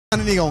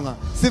गाने नहीं गाऊंगा,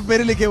 सिर्फ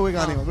मेरे लिखे हुए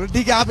गाने हो।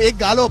 ठीक है, आप एक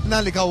गा लो अपना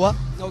लिखा हुआ,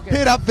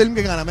 फिर आप फिल्म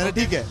के गाना। मैंने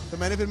ठीक है, तो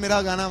मैंने फिर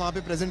मेरा गाना वहाँ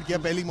पे प्रेजेंट किया,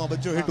 पहली मोहब्बत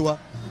जो हिट हुआ।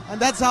 एंड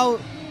दैट्स हाउ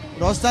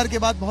रॉकस्टार के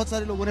बाद बहुत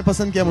सारे लोगों ने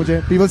पसंद किया मुझे।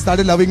 People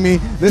started loving me,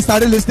 they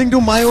started listening to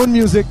my own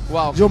music,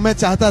 जो मैं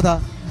चाहता था।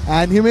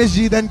 And Himesh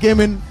ji then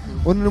came इन,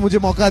 उन्होंने मुझे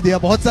मौका दिया,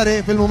 बहुत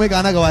सारे फिल्मों में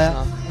गाना गवाया।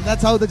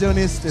 That's how the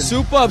journey is still.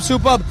 Superb,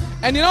 superb.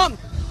 And you know,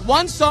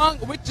 one song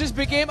which just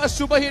became a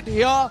super hit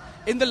here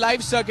in the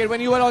live circuit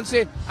when you were on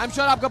set. I'm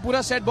sure आपका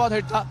पूरा set बहुत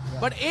hit था,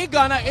 but एक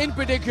गाना in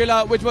particular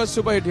which was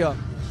super hit here.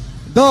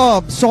 The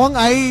song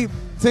I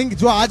think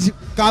जो आज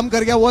काम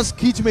कर गया was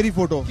खींच मेरी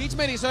फोटो। खींच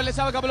मेरी. So let's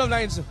have a couple of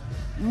lines.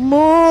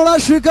 मोड़ा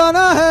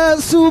शिकाना है,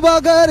 सुबह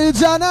घर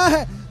जाना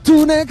है,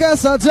 तूने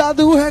कैसा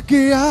जादू है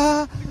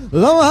किया,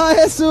 लम्हा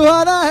है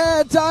सुहाना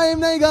है, टाइम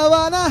नहीं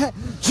गवाना है,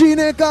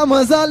 जीने का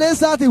मजा ले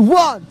साथी।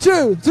 1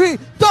 2 3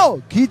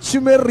 तो खींच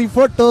मेरी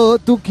फोटो,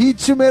 तू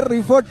खींच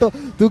मेरी फोटो,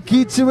 तू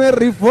खींच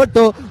मेरी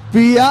फोटो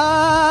पिया।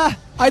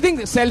 I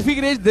think selfie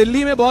craze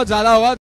Delhi में बहुत ज्यादा होगा।